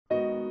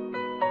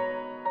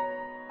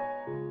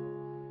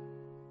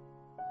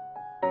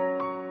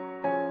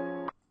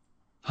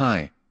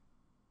Hi.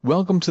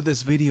 Welcome to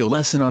this video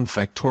lesson on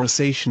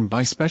factorization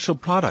by special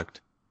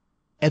product.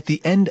 At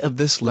the end of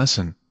this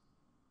lesson,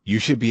 you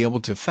should be able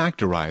to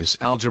factorize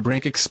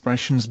algebraic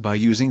expressions by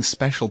using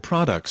special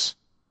products.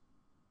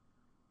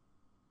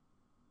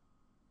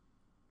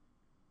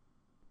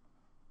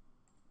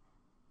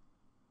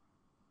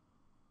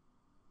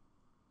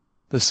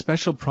 The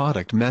special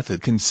product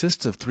method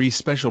consists of three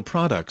special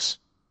products.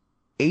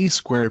 A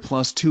squared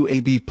plus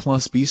 2ab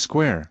plus b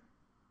squared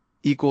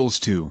equals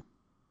to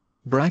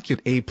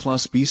bracket a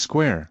plus b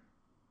squared.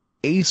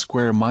 A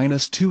squared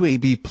minus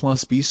 2ab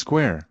plus b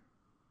squared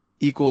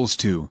equals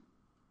to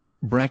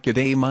bracket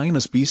a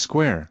minus b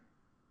squared.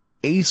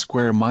 A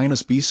squared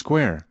minus b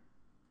squared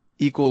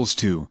equals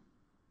to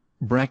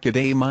bracket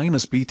a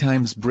minus b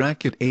times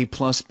bracket a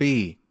plus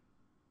b.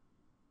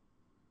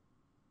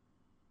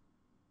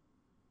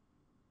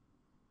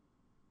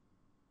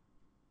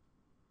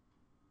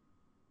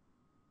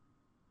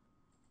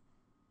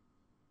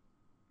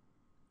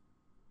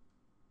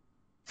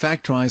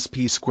 Factorize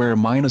p squared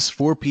minus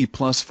 4p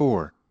plus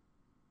 4.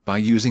 By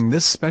using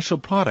this special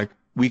product,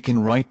 we can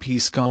write p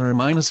squared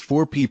minus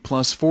 4p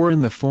plus 4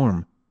 in the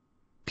form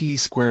p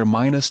squared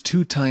minus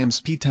 2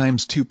 times p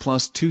times 2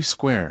 plus 2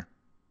 squared.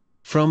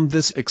 From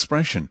this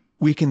expression,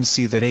 we can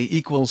see that a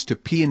equals to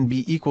p and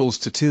b equals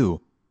to 2.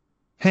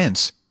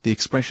 Hence, the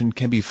expression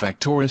can be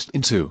factorized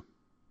into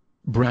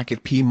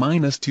bracket p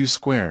minus 2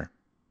 squared.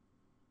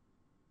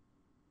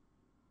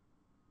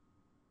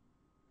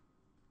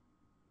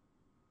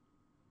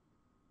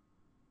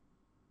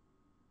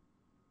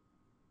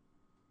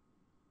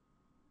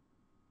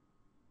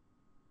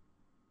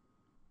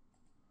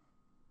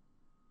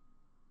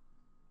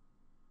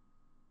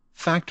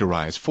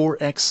 Factorize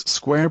 4x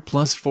squared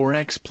plus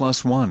 4x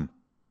plus 1.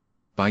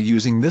 By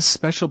using this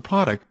special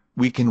product,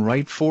 we can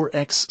write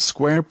 4x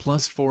squared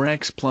plus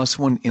 4x plus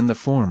 1 in the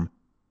form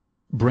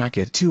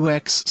bracket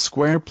 2x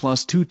squared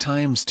plus 2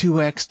 times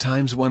 2x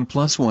times 1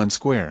 plus 1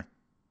 squared.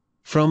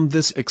 From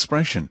this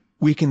expression,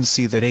 we can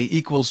see that a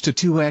equals to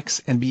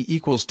 2x and b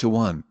equals to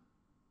 1.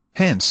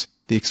 Hence,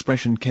 the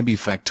expression can be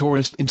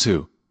factorized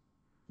into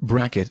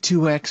bracket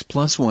 2x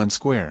plus 1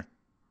 squared.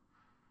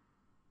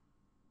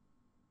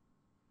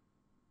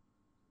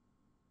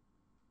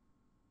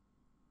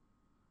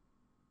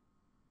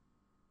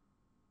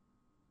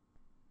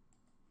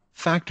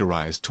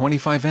 Factorize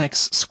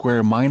 25x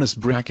squared minus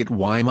bracket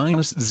y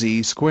minus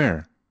z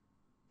squared.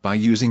 By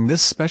using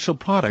this special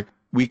product,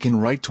 we can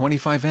write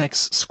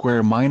 25x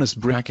squared minus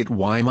bracket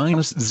y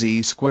minus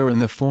z squared in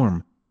the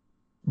form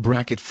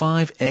bracket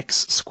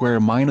 5x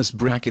squared minus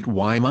bracket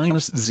y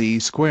minus z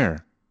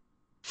squared.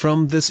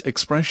 From this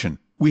expression,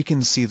 we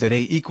can see that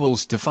a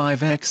equals to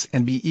 5x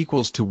and b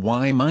equals to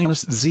y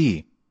minus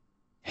z.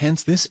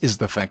 Hence this is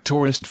the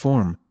factorized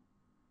form.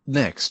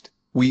 Next,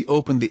 we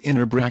open the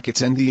inner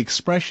brackets and the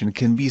expression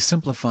can be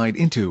simplified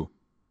into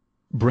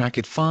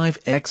bracket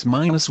 5x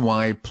minus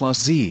y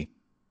plus z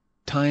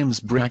times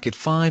bracket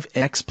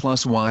 5x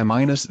plus y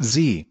minus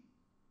z.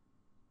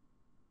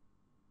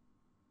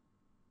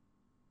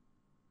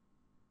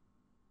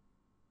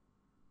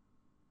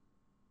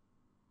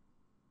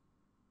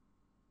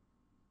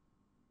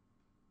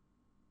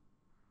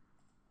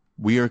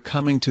 We are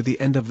coming to the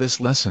end of this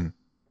lesson.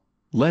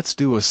 Let's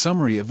do a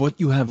summary of what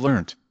you have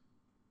learnt.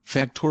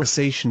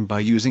 Factorization by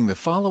using the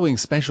following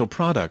special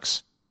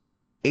products.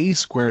 A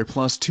squared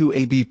plus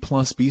 2ab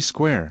plus b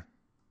squared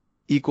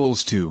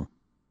equals to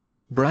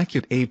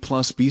bracket a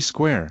plus b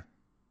squared.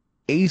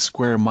 A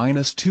squared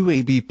minus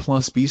 2ab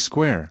plus b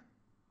squared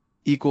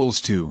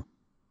equals to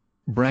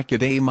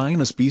bracket a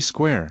minus b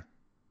squared.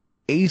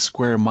 A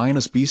squared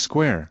minus b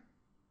squared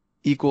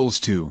equals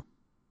to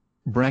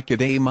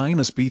bracket a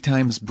minus b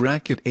times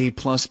bracket a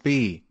plus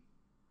b.